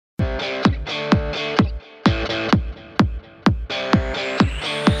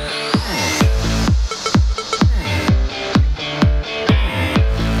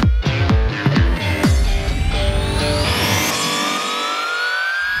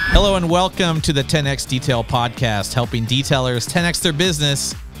Hello and welcome to the 10X Detail podcast, helping detailers 10X their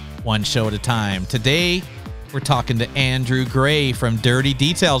business one show at a time. Today, we're talking to Andrew Gray from Dirty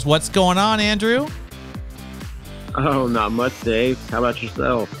Details. What's going on, Andrew? Oh, not much, Dave. How about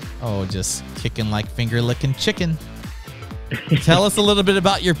yourself? Oh, just kicking like finger-licking chicken. Tell us a little bit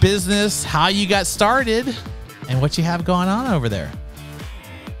about your business, how you got started, and what you have going on over there.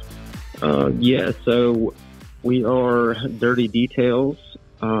 Yeah, so we are Dirty Details.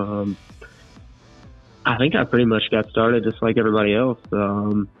 I think I pretty much got started just like everybody else.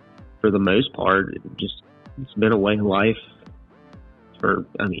 For the most part, it's been a way of life since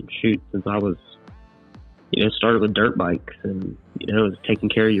I was, started with dirt bikes and, was taking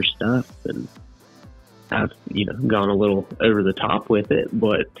care of your stuff, and I've, gone a little over the top with it,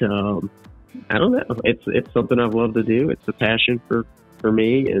 but, I don't know. It's something I've loved to do. It's a passion for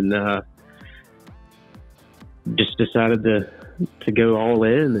me, and, just decided to go all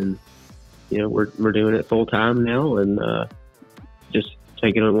in, and, we're doing it full time now, and, just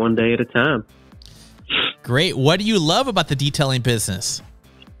taking it one day at a time. Great. What do you love about the detailing business?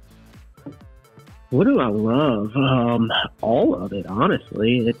 What do I love? All of it,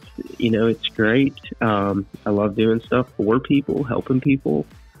 honestly. It's great. I love doing stuff for people, helping people.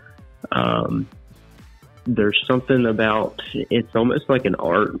 There's something about, it's almost like an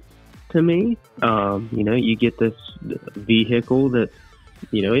art to me. You get this vehicle that,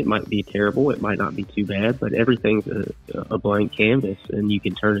 it might be terrible, it might not be too bad, but everything's a blank canvas, and you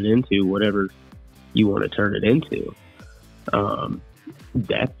can turn it into whatever you want to turn it into.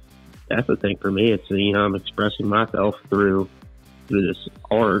 That's the thing for me. It's, I'm expressing myself through this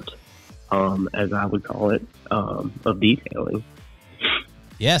art, as I would call it, of detailing.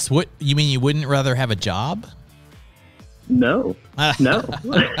 Yes. What you mean? You wouldn't rather have a job? No.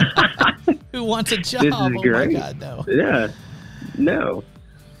 Who wants a job? This is great. Oh my God, no. Yeah. No.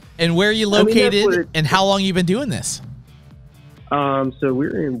 And where are you located, and how long you been doing this? So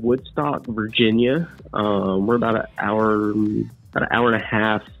we're in Woodstock, Virginia. We're about an hour and a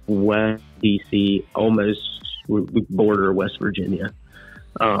half west DC, almost. We border West Virginia.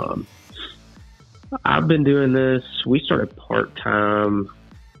 I've been doing this. We started part-time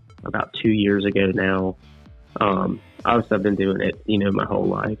about 2 years ago now. Obviously, I've been doing it, my whole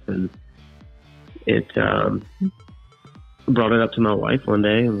life, and it brought it up to my wife one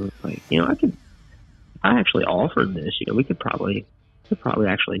day, and was like, I actually offered this. We could probably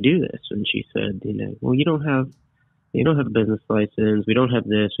actually do this. And she said, well, you don't have a business license. We don't have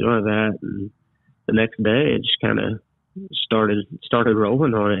this. We don't have that. And the next day, it just kind of started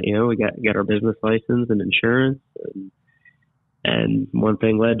rolling on it. We got our business license and insurance, and one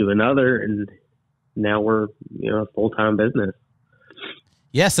thing led to another, and now we're a full-time business.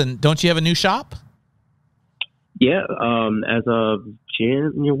 Yes, and don't you have a new shop? Yeah, as of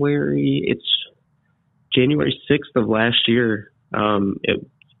January, it's January 6th of last year, it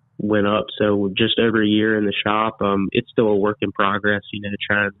went up. So just over a year in the shop. It's still a work in progress,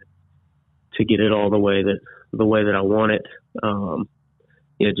 trying to get it all the way that I want it.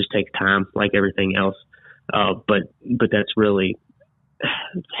 It just takes time, like everything else. But that's really,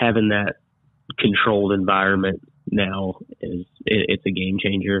 having that controlled environment now it's a game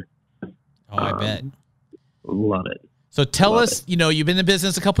changer. Oh, I bet. Love it. So tell us, you've been in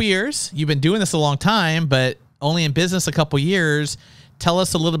business a couple years. You've been doing this a long time, but only in business a couple years. Tell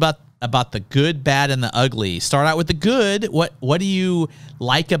us a little about the good, bad, and the ugly. Start out with the good. What do you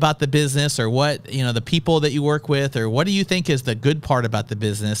like about the business, or what, the people that you work with, or what do you think is the good part about the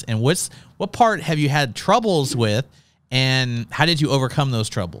business, and what part have you had troubles with, and how did you overcome those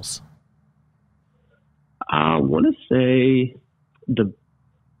troubles? I want to say the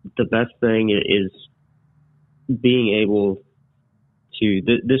best thing is being able to,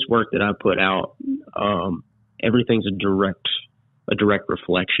 this work that I put out, everything's a direct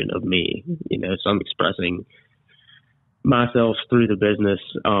reflection of me, so I'm expressing myself through the business,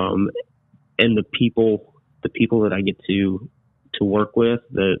 and the people that I get to work with,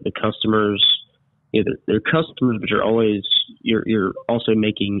 the customers, they're customers, but you're also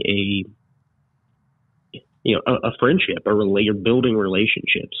making a friendship, you're building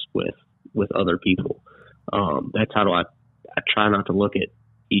relationships with other people. That's how I try not to look at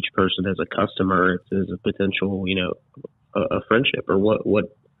each person as a customer. It's as a potential, a friendship, or what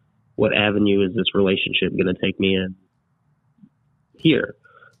avenue is this relationship going to take me in here?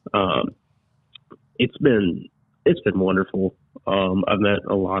 It's been wonderful. I've met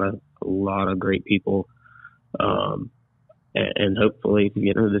a lot of great people. And hopefully,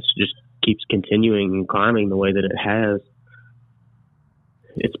 this just keeps continuing and climbing the way that it has.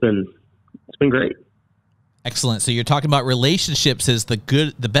 It's been great. Excellent. So you're talking about relationships is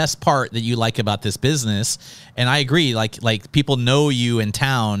the best part that you like about this business, and I agree. Like people know you in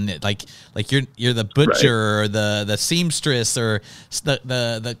town, like you're the butcher or the seamstress or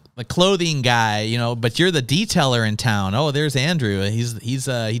the clothing guy, you know. But you're the detailer in town. Oh, there's Andrew.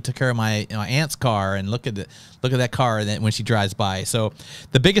 He took care of my aunt's car, and look at that car when she drives by. So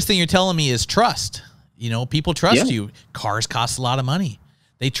the biggest thing you're telling me is trust. You know, people trust you. Cars cost a lot of money.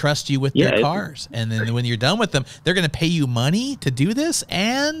 They trust you with their cars. And then when you're done with them, they're going to pay you money to do this.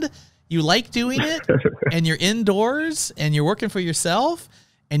 And you like doing it. And you're indoors and you're working for yourself.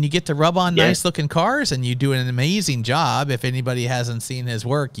 And you get to rub on nice looking cars. And you do an amazing job. If anybody hasn't seen his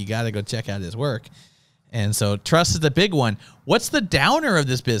work, you got to go check out his work. And so trust is the big one. What's the downer of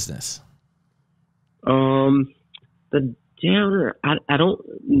this business? The downer, I don't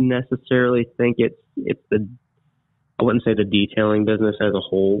necessarily think it's I wouldn't say the detailing business as a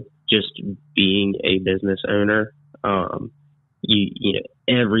whole, just being a business owner. You know,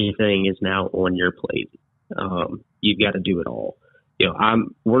 everything is now on your plate. You've got to do it all. You know,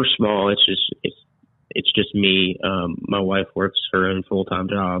 we're small. It's just me. My wife works her own full-time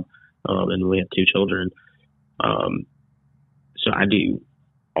job, and we have 2 children. So I do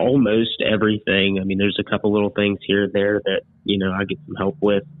almost everything. I mean, there's a couple little things here and there that, you know, I get some help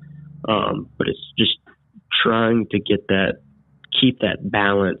with. But it's just trying to keep that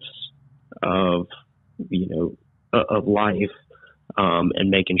balance of, you know, of life,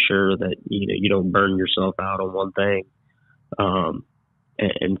 and making sure that, you know, you don't burn yourself out on one thing, and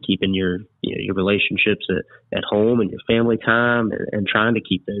keeping your relationships at home and your family time, and trying to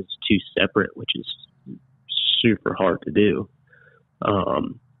keep those 2 separate, which is super hard to do.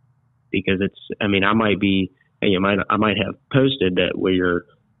 Because I might have posted that we're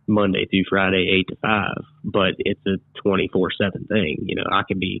Monday through Friday, 8 to 5, but it's a 24/7 thing. You know, I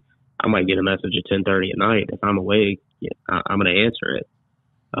might get a message at 10:30 at night. If I'm awake, I'm going to answer it.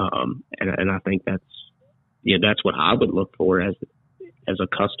 And I think that's what I would look for as a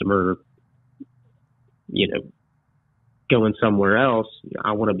customer, you know, going somewhere else.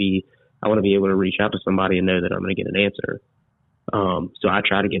 I want to be able to reach out to somebody and know that I'm going to get an answer. So I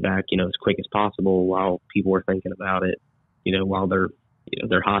try to get back, you know, as quick as possible while people are thinking about it, you know, while they're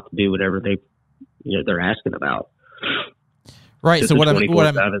hot to do whatever they're asking about. Right. So what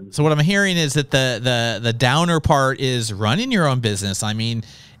I'm hearing is that the downer part is running your own business. I mean,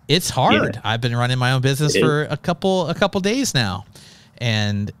 it's hard. Yeah. I've been running my own business for a couple days now,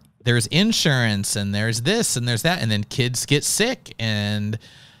 and there's insurance and there's this and there's that, and then kids get sick and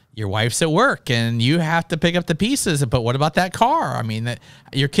your wife's at work and you have to pick up the pieces. But what about that car? I mean,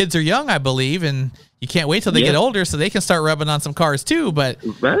 your kids are young, I believe, and you can't wait till they get older so they can start rubbing on some cars too. But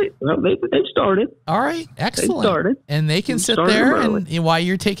right, well, they've started. All right, excellent. They started, and they can sit there and while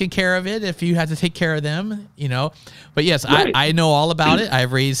you're taking care of it, if you have to take care of them, you know. But yes, right. I know all about it.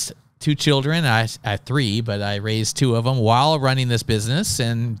 I've raised 2 children. I have 3, but I raised 2 of them while running this business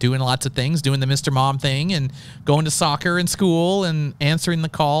and doing lots of things, doing the Mr. Mom thing and going to soccer and school and answering the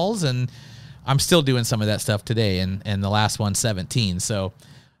calls. And I'm still doing some of that stuff today. And the last one's 17. So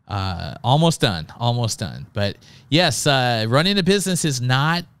almost done. But yes, running a business is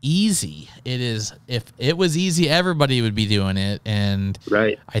not easy. It is. If it was easy, everybody would be doing it. And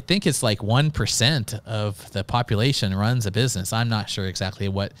right. I think it's like 1% of the population runs a business. I'm not sure exactly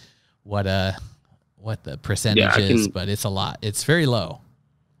what the percentage is, but it's a lot. It's very low.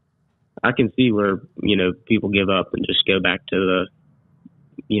 I can see where, you know, people give up and just go back to the,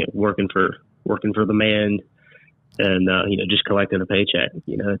 you know, working for the man and, you know, just collecting a paycheck.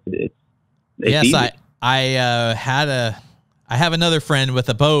 You know, it's yes, easy. I have another friend with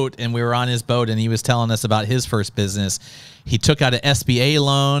a boat, and we were on his boat, and he was telling us about his first business. He took out an SBA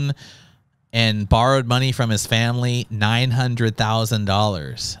loan and borrowed money from his family,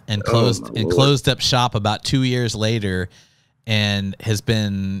 $900,000, and closed up shop about 2 years later, and it's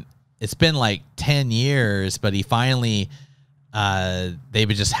been like 10 years, but he finally they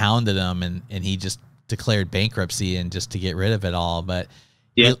just hounded him, and he just declared bankruptcy and just to get rid of it all. But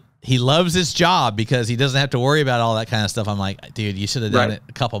he loves his job because he doesn't have to worry about all that kind of stuff. I'm like, dude, you should have done it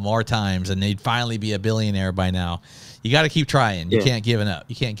a couple more times, and they'd finally be a billionaire by now. You got to keep trying. You can't give up.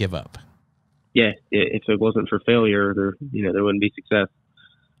 You can't give up. Yeah, if it wasn't for failure, there wouldn't be success.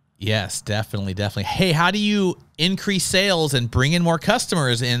 Yes, definitely. Hey, how do you increase sales and bring in more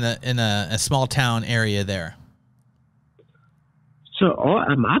customers in a small town area there? So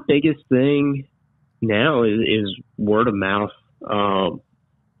my biggest thing now is word of mouth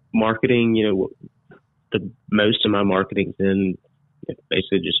marketing. You know, most of my marketing's in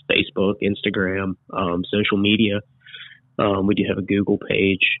basically just Facebook, Instagram, social media. We do have a Google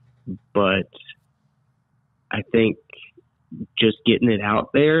page, but I think just getting it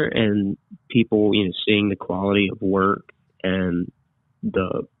out there and people, seeing the quality of work and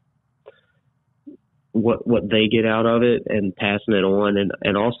what they get out of it and passing it on,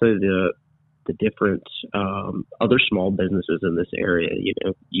 and also the different other small businesses in this area.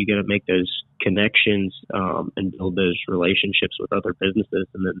 You got to make those connections and build those relationships with other businesses,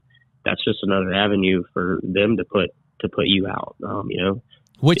 and then that's just another avenue for them to put you out.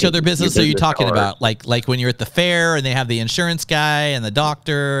 Which other business are you talking about? Like when you're at the fair and they have the insurance guy and the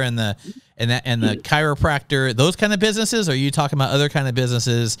doctor and the chiropractor, those kind of businesses? Or are you talking about other kind of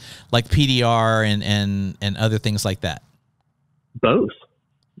businesses like PDR and other things like that? Both.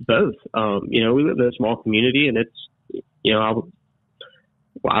 We live in a small community, and it's,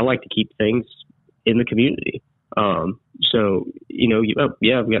 I like to keep things in the community. So, I've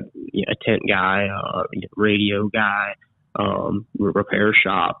got a tent guy, radio guy, repair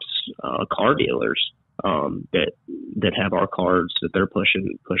shops, car dealers, that have our cards that they're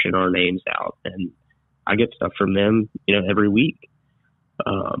pushing our names out. And I get stuff from them, every week,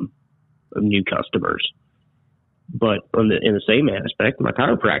 of new customers. But in the same aspect, my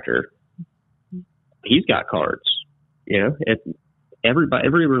chiropractor, he's got cards,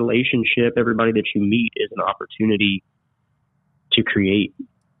 every relationship, everybody that you meet is an opportunity to create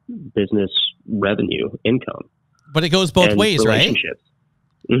business revenue, income. But it goes both ways, right?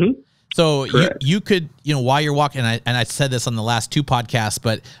 Mm-hmm. So you could, while you're walking, and I said this on the last 2 podcasts,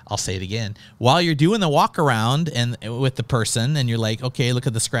 but I'll say it again. While you're doing the walk around and with the person, and you're like, okay, look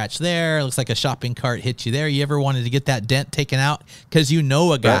at the scratch there. It looks like a shopping cart hit you there. You ever wanted to get that dent taken out? Because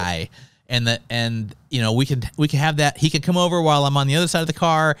a guy, right. and we can have that. He can come over while I'm on the other side of the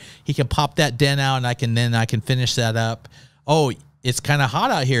car. He can pop that dent out, and I can finish that up. Oh, it's kind of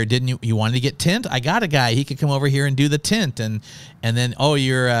hot out here. Didn't you wanted to get tint? I got a guy. He could come over here and do the tint. And then,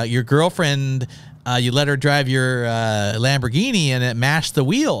 your girlfriend, you let her drive your Lamborghini and it mashed the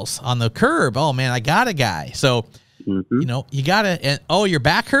wheels on the curb. Oh man, I got a guy. So, you gotta, and your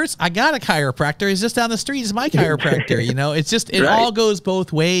back hurts. I got a chiropractor. He's just down the street. He's my chiropractor. It's just, it right. all goes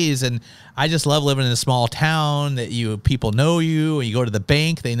both ways. And I just love living in a small town that people know you, and you go to the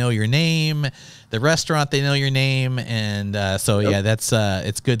bank, they know your name, the restaurant, they know your name. And that's,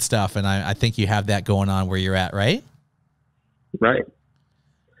 it's good stuff. And I think you have that going on where you're at, right? Right.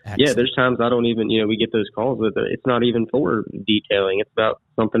 Excellent. Yeah. There's times I don't even, we get those calls with it. It's not even for detailing. It's about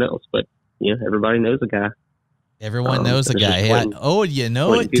something else, but everybody knows a guy. Everyone knows a guy. You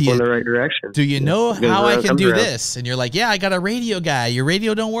know it. People in the right direction. Do you know how I can do this? And you're like, yeah, I got a radio guy. Your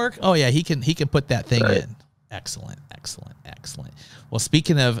radio don't work? Oh yeah, he can put that thing in. Excellent. Well,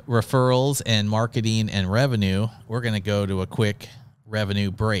 speaking of referrals and marketing and revenue, we're going to go to a quick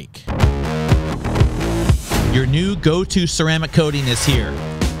revenue break. Your new go-to ceramic coating is here.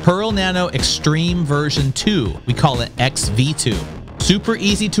 Pearl Nano Extreme version 2. We call it XV2. Super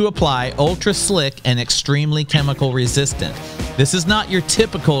easy to apply, ultra slick, and extremely chemical resistant. This is not your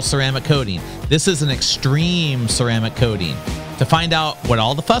typical ceramic coating. This is an extreme ceramic coating. To find out what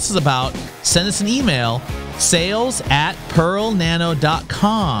all the fuss is about, send us an email,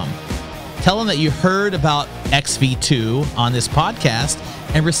 sales@pearlnano.com. Tell them that you heard about XV2 on this podcast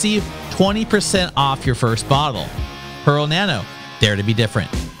and receive 20% off your first bottle. Pearl Nano, dare to be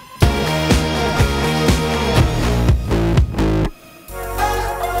different.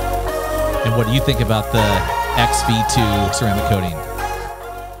 And what do you think about the XV2 ceramic coating?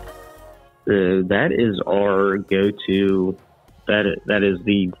 That is our go-to. That is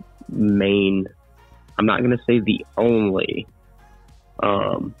the main. I'm not going to say the only.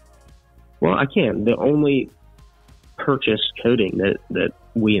 The only purchase coating that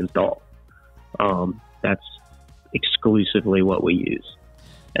we install. That's exclusively what we use,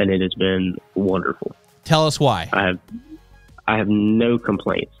 and it has been wonderful. Tell us why. I have no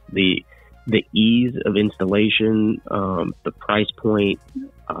complaints. The ease of installation, the price point,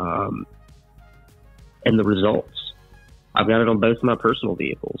 and the results. I've got it on both my personal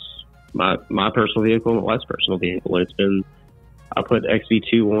vehicles, my personal vehicle and my wife's personal vehicle. And it's been, I put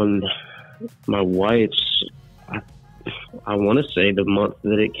XV2 on my wife's, I want to say the month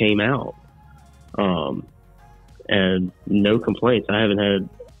that it came out, and no complaints. I haven't had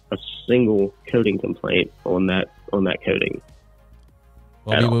a single coating complaint on that coating.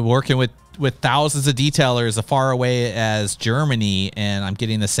 Well, we've been working with thousands of detailers as far away as Germany, and I'm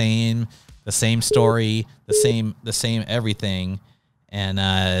getting the same story, the same everything,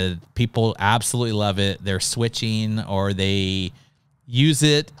 and people absolutely love it. They're switching, or they use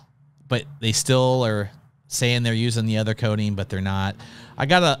it, but they still are saying they're using the other coating, but they're not. I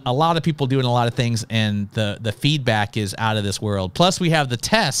got a lot of people doing a lot of things, and the feedback is out of this world. Plus, we have the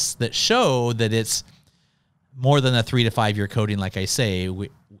tests that show that it's more than a 3 to 5 year coating. Like I say,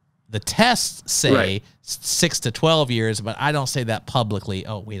 the tests say 6 to 12 years, but I don't say that publicly.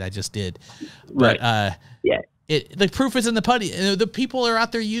 Oh, wait, I just did. But, the proof is in the pudding. The people are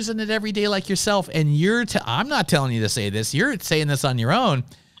out there using it every day like yourself, and I'm not telling you to say this. You're saying this on your own.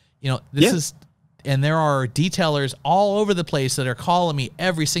 This is, and there are detailers all over the place that are calling me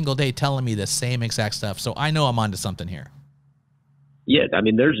every single day telling me the same exact stuff. So I know I'm onto something here. Yeah, I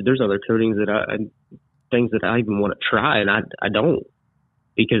mean, there's other coatings things that I even want to try, and I don't,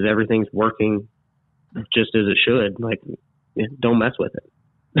 because everything's working just as it should. Like, don't mess with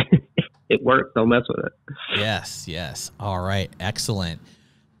it. It works. Don't mess with it. Yes. All right. Excellent.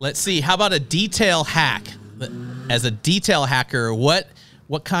 Let's see. How about a detail hack? As a detail hacker, what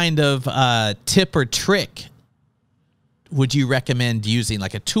kind of tip or trick would you recommend using?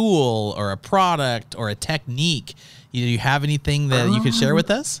 Like a tool or a product or a technique? Do you have anything that you could share with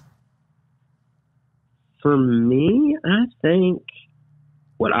us? For me, I think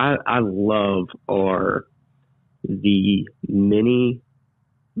what I love are the mini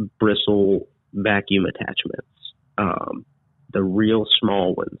bristle vacuum attachments, the real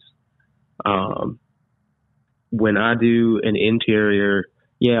small ones. When I do an interior,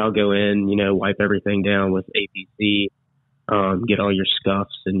 I'll go in, wipe everything down with APC, get all your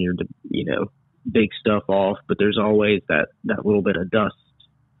scuffs and your, big stuff off, but there's always that little bit of dust,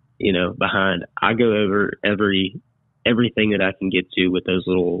 behind. I go over everything that I can get to with those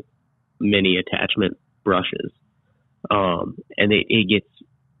little mini attachment brushes. And it gets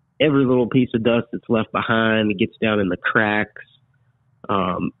every little piece of dust that's left behind. It gets down in the cracks.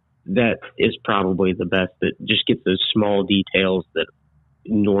 That is probably the best. That just gets those small details that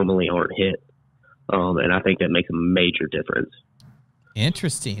normally aren't hit. And I think that makes a major difference.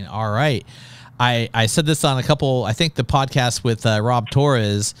 Interesting. All right. I said this on I think the podcast with Rob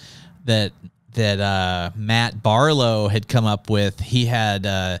Torres that Matt Barlow had come up with. He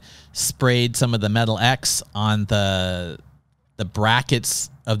had sprayed some of the Metal X on the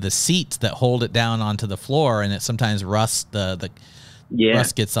brackets of the seats that hold it down onto the floor, and it sometimes rust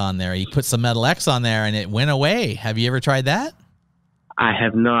rust gets on there. He put some Metal X on there and it went away. Have you ever tried that? I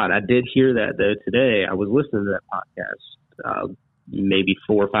have not. I did hear that though today. I was listening to that podcast maybe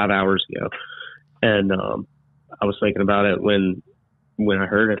 4 or 5 hours ago, and I was thinking about it when I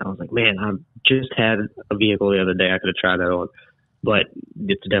heard it. I was like, man, I just had a vehicle the other day I could have tried that on, but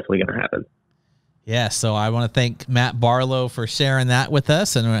it's definitely going to happen. Yeah, so I want to thank Matt Barlow for sharing that with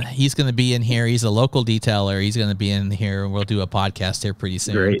us, and he's going to be in here. He's a local detailer. He's going to be in here, and we'll do a podcast here pretty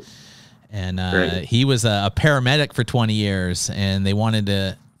soon. Great. And he was a paramedic for 20 years, and they wanted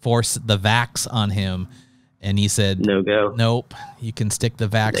to force the vax on him, and he said, "No go. Nope, you can stick the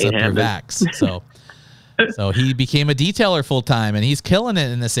vax up your vax." So he became a detailer full time, and he's killing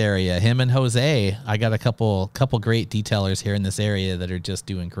it in this area. Him and Jose. I got a couple great detailers here in this area that are just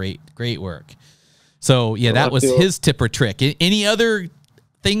doing great work. So yeah, that was his tip or trick. Any other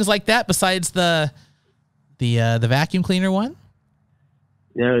things like that besides the vacuum cleaner one?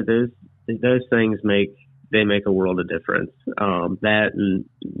 No, those things make a world of difference. That and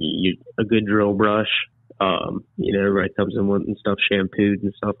a good drill brush. Everybody comes in wanting stuff shampooed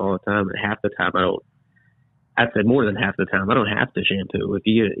and stuff all the time, and half the time I'd say more than half the time I don't have to shampoo. If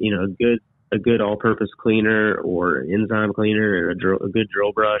you get a good all-purpose cleaner or an enzyme cleaner or a good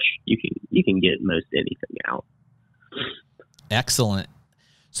drill brush, you can get most anything out. Excellent.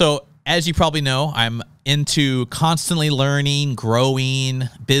 So as you probably know, I'm into constantly learning, growing,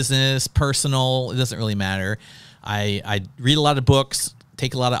 business, personal. It doesn't really matter. I read a lot of books,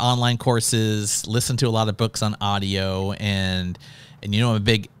 take a lot of online courses, listen to a lot of books on audio, and I'm a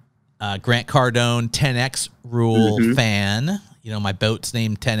big Grant Cardone 10X rule fan. My boat's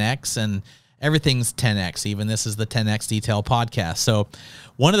named 10X, and everything's 10X. Even this is the 10X Detail podcast. So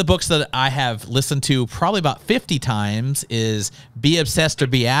one of the books that I have listened to probably about 50 times is Be Obsessed or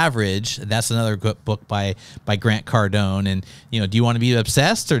Be Average. That's another good book by Grant Cardone. And, do you want to be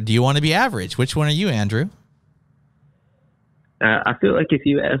obsessed or do you want to be average? Which one are you, Andrew? I feel like if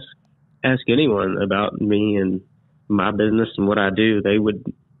you ask anyone about me and my business and what I do, they would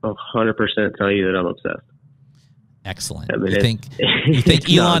 100% tell you that I'm obsessed. Excellent. I mean, you think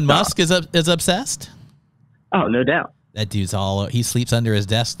Elon Musk is obsessed? Oh, no doubt. That dude's he sleeps under his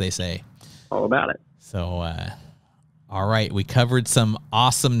desk, they say. All about it. So, all right. We covered some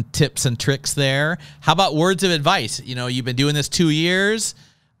awesome tips and tricks there. How about words of advice? You've been doing this 2 years.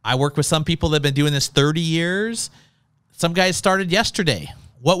 I work with some people that have been doing this 30 years. Some guys started yesterday.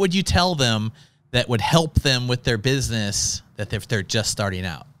 What would you tell them that would help them with their business if they're just starting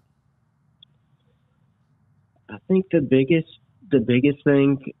out? I think the biggest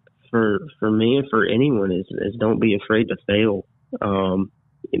thing for me and for anyone is don't be afraid to fail.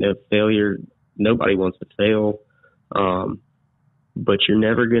 Failure, nobody wants to fail. But you're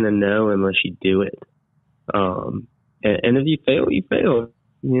never going to know unless you do it. And if you fail,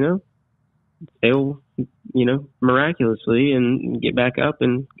 fail, miraculously and get back up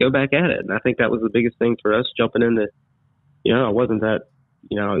and go back at it. And I think that was the biggest thing for us jumping into, it wasn't that,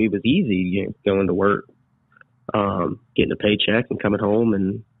 it was easy going to work, getting a paycheck and coming home,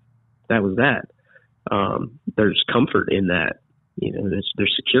 and that was that. There's comfort in that,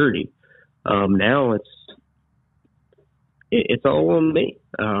 there's security. Now it's all on me.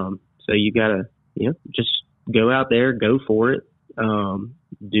 So you gotta, just go out there, go for it.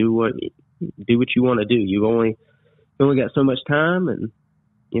 Do what you want to do. You only got so much time, and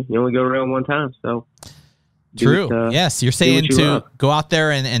you only go around one time. So true. Yes. You're saying to go out there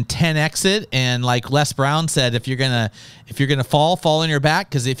and 10X it. And like Les Brown said, if you're going to fall on your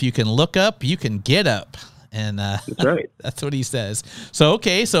back. 'Cause if you can look up, you can get up. And, that's right. That's what he says. So,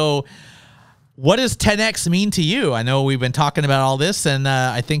 okay. So what does 10X mean to you? I know we've been talking about all this, and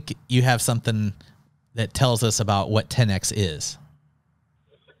I think you have something that tells us about what 10X is.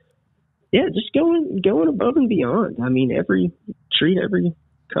 Yeah, just going above and beyond. I mean, treat every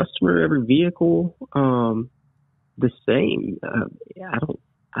customer, every vehicle the same.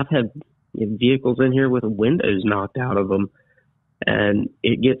 I've had vehicles in here with windows knocked out of them, and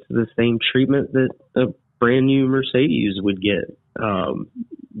it gets the same treatment that a brand new Mercedes would get.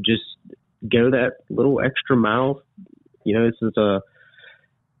 Just go that little extra mile. This is a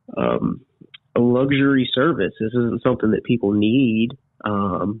luxury service. This isn't something that people need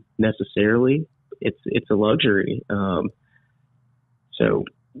necessarily. It's a luxury. So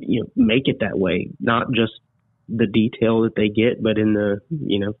make it that way, not just the detail that they get, but in the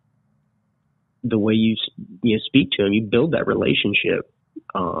the way you speak to them. You build that relationship,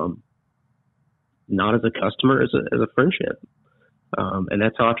 not as a customer, as a friendship. And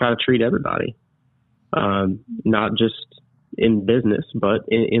that's how I try to treat everybody, not just in business, but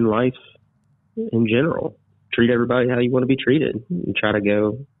in life in general. Treat everybody how you want to be treated, and try to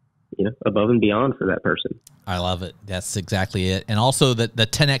go, above and beyond for that person. I love it. That's exactly it. And also the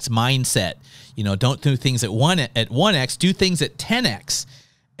 10X mindset, don't do things at 1X, do things at 10X.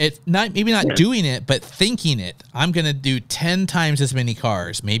 It's maybe not doing it, but thinking it. I'm going to do 10 times as many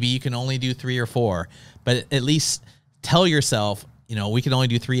cars. Maybe you can only do 3 or 4, but at least tell yourself, we can only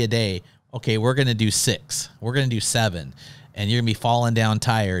do 3 a day. Okay, we're going to do 6. We're going to do 7. And you're going to be falling down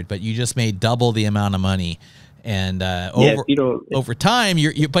tired, but you just made double the amount of money. And over time,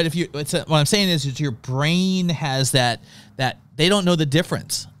 what I'm saying is your brain has that they don't know the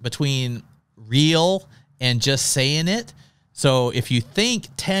difference between real and just saying it. So if you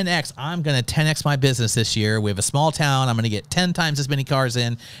think 10X, I'm going to 10X my business this year. We have a small town. I'm going to get 10 times as many cars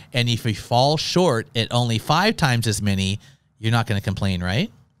in. And if you fall short at only 5 times as many, you're not going to complain,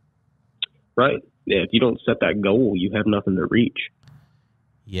 right? Right. Yeah. If you don't set that goal, you have nothing to reach.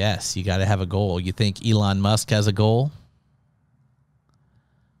 Yes, you got to have a goal. You think Elon Musk has a goal?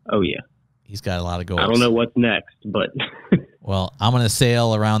 Oh, yeah. He's got a lot of goals. I don't know what's next, but... Well, I'm going to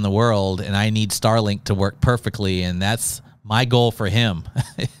sail around the world, and I need Starlink to work perfectly, and that's my goal for him,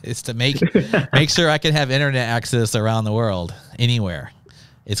 is to make sure I can have internet access around the world, anywhere.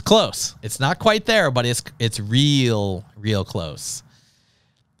 It's close. It's not quite there, but it's real close.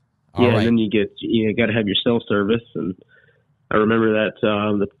 All right. And then you got to have your cell service, and I remember that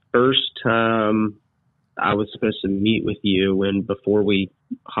the first time I was supposed to meet with you, before we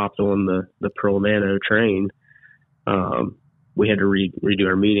hopped on the Pearl Nano train, we had to redo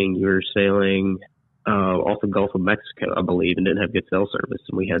our meeting. You were sailing off the Gulf of Mexico, I believe, and didn't have good cell service,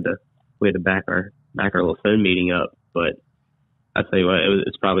 and we had to back our little phone meeting up. But I tell you what,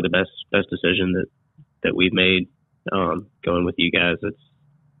 it's probably the best decision that we've made going with you guys.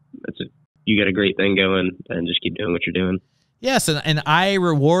 You got a great thing going, and just keep doing what you're doing. Yes, and I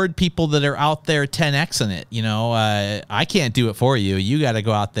reward people that are out there 10Xing it. I can't do it for you. You got to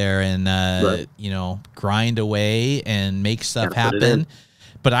go out there and, right. Grind away and make stuff happen.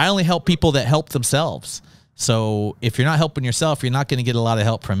 But I only help people that help themselves. So if you're not helping yourself, you're not going to get a lot of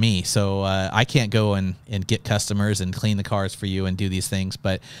help from me. So I can't go and get customers and clean the cars for you and do these things.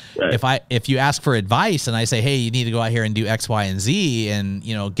 But right. if you ask for advice and I say, hey, you need to go out here and do X, Y, and Z, and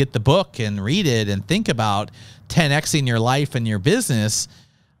get the book and read it and think about 10Xing your life and your business.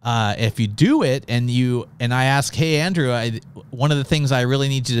 If you do it and I ask, hey, Andrew, one of the things I really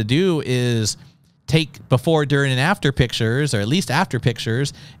need you to do is take before, during, and after pictures, or at least after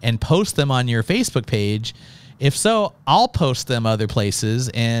pictures, and post them on your Facebook page. If so, I'll post them other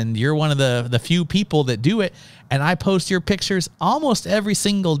places, and you're one of the few people that do it. And I post your pictures almost every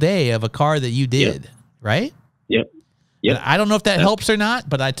single day of a car that you did, right? Yep. Yep. And I don't know if that helps or not,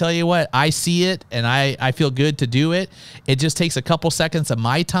 but I tell you what, I see it and I feel good to do it. It just takes a couple seconds of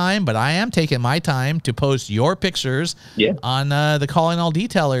my time, but I am taking my time to post your pictures on the Calling All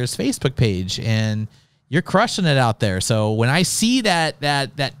Detailers Facebook page, and you're crushing it out there. So when I see that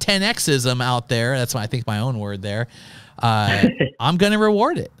 10Xism out there, that's what I think my own word there, I'm going to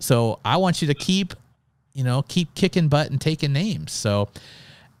reward it. So I want you to keep kicking butt and taking names. So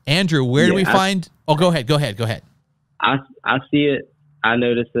Andrew, where do we find, go ahead. I see it, I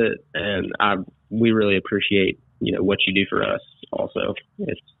notice it, and we really appreciate, what you do for us also.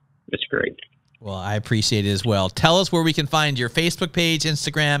 It's great. Well, I appreciate it as well. Tell us where we can find your Facebook page,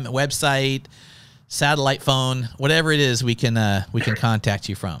 Instagram, website, satellite phone, whatever it is we can contact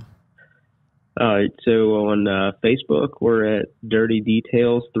you from. All right. So on Facebook, we're at Dirty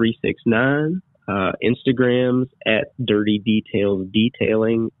Details 369. Instagram's at Dirty Details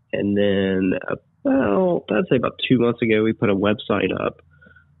Detailing, and then I'd say about 2 months ago, we put a website up,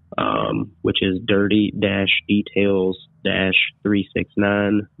 which is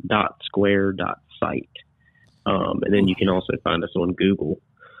dirty-details-369.square.site. And then you can also find us on Google.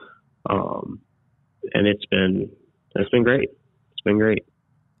 And it's been great. It's been great.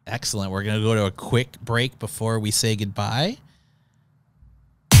 Excellent. We're going to go to a quick break before we say goodbye.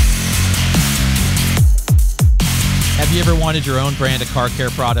 Have you ever wanted your own brand of car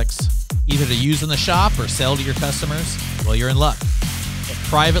care products, either to use in the shop or sell to your customers? Well, you're in luck. At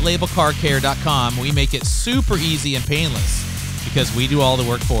PrivateLabelCarCare.com, we make it super easy and painless because we do all the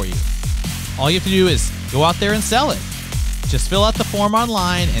work for you. All you have to do is go out there and sell it. Just fill out the form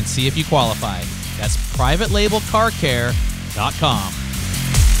online and see if you qualify. That's PrivateLabelCarCare.com.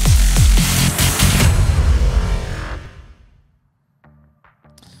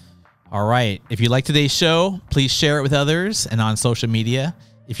 All right. If you like today's show, please share it with others and on social media.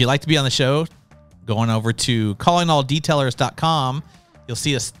 If you'd like to be on the show, go on over to callingalldetailers.com. You'll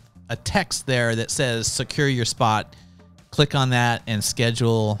see a text there that says secure your spot. Click on that and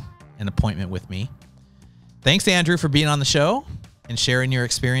schedule an appointment with me. Thanks, Andrew, for being on the show and sharing your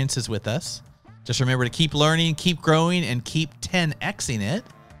experiences with us. Just remember to keep learning, keep growing, and keep 10Xing it.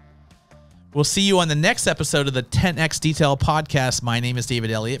 We'll see you on the next episode of the 10X Detail podcast. My name is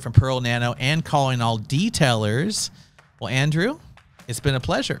David Elliott from Pearl Nano and Calling All Detailers. Well, Andrew, it's been a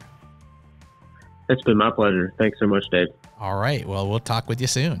pleasure. It's been my pleasure. Thanks so much, Dave. All right. Well, we'll talk with you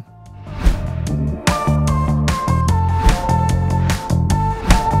soon.